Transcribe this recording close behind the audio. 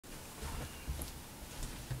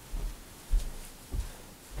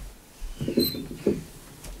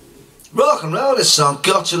Rock and roll, this song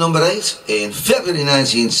got to number 8 in February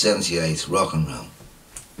 1978. Rock and roll.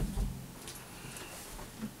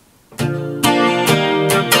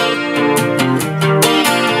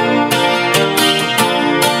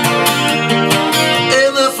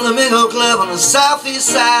 In the Flamingo Club on the southeast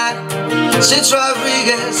side sits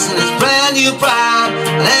Rodriguez and his brand new bride.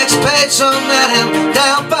 An ex-patron met him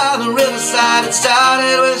down by the riverside. It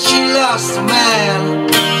started when she lost a man.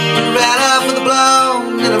 Ran out with a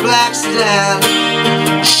blonde in a black sedan.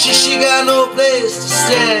 She got no place to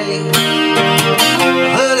stay.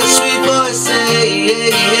 Heard a sweet voice say, yeah,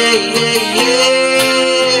 yeah, yeah,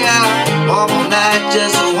 yeah. One more night,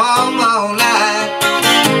 just one more night.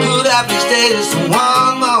 Could I please stay just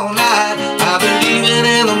one more night? I'll be leaving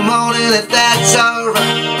in the morning if that's alright.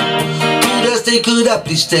 Could I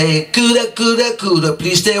please stay? Could I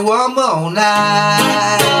please stay one more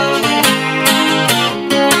night?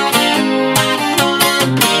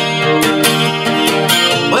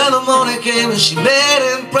 And she made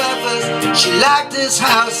him breakfast. She liked his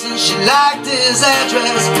house and she liked his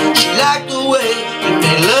address. She liked the way he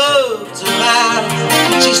made love to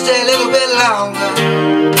her. She stayed a little bit longer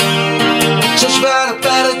till she found a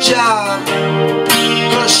better job,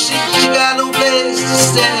 cause she got no place to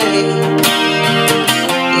stay.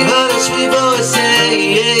 You heard a sweet voice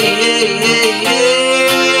say, yeah, yeah, yeah,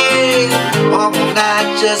 yeah. One more night,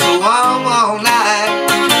 just one more night.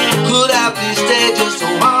 Could I please stay just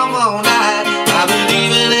one more night?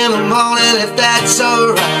 If that's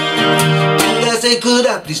alright. Could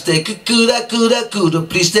I please stay? Could I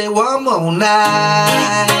please stay one more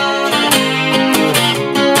night?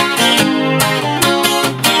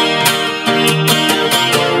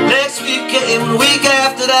 Next week came, the week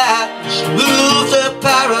after that, she moved her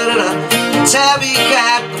parrot and a tabby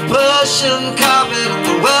cat, the Persian carpet and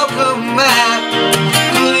the welcome mat.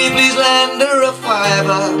 Could he please lend her a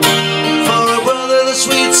fiver for her brother, the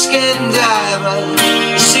sweet skin diver?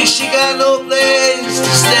 She got no place to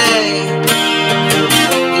stay.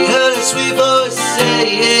 You heard a sweet voice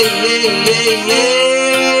say, yeah, yeah, yeah,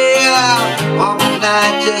 yeah. One more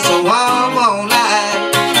night, just one more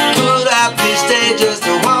night. Could I please stay just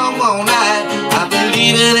one more night? I'll be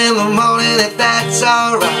leaving in the morning if that's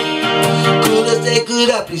alright. Could I stay? Could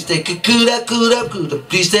I please stay? Could I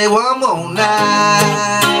please stay one more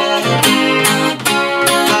night?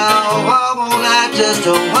 Oh, one more night, just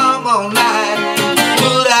one more night.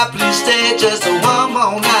 Please stay just one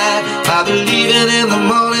more night. I'll be leaving in the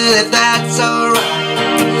morning if that's alright.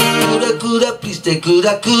 Could I please stay? Could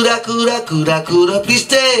I please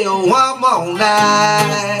stay one more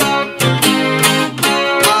night?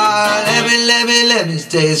 Let me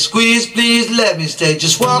stay. Squeeze, please, let me stay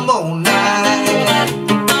just one more night.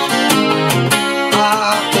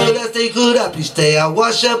 Could I please stay? I'll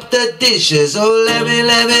wash up the dishes. Oh, let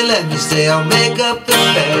me stay. I'll make up the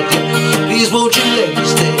bed. Please won't you let me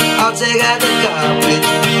stay? I'll take out the garbage.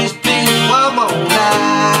 Please, please, one more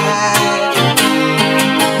night.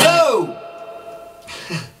 No!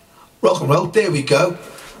 Rock and roll, there we go.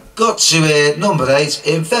 Got to number 8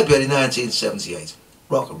 in February 1978.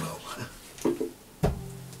 Rock and roll.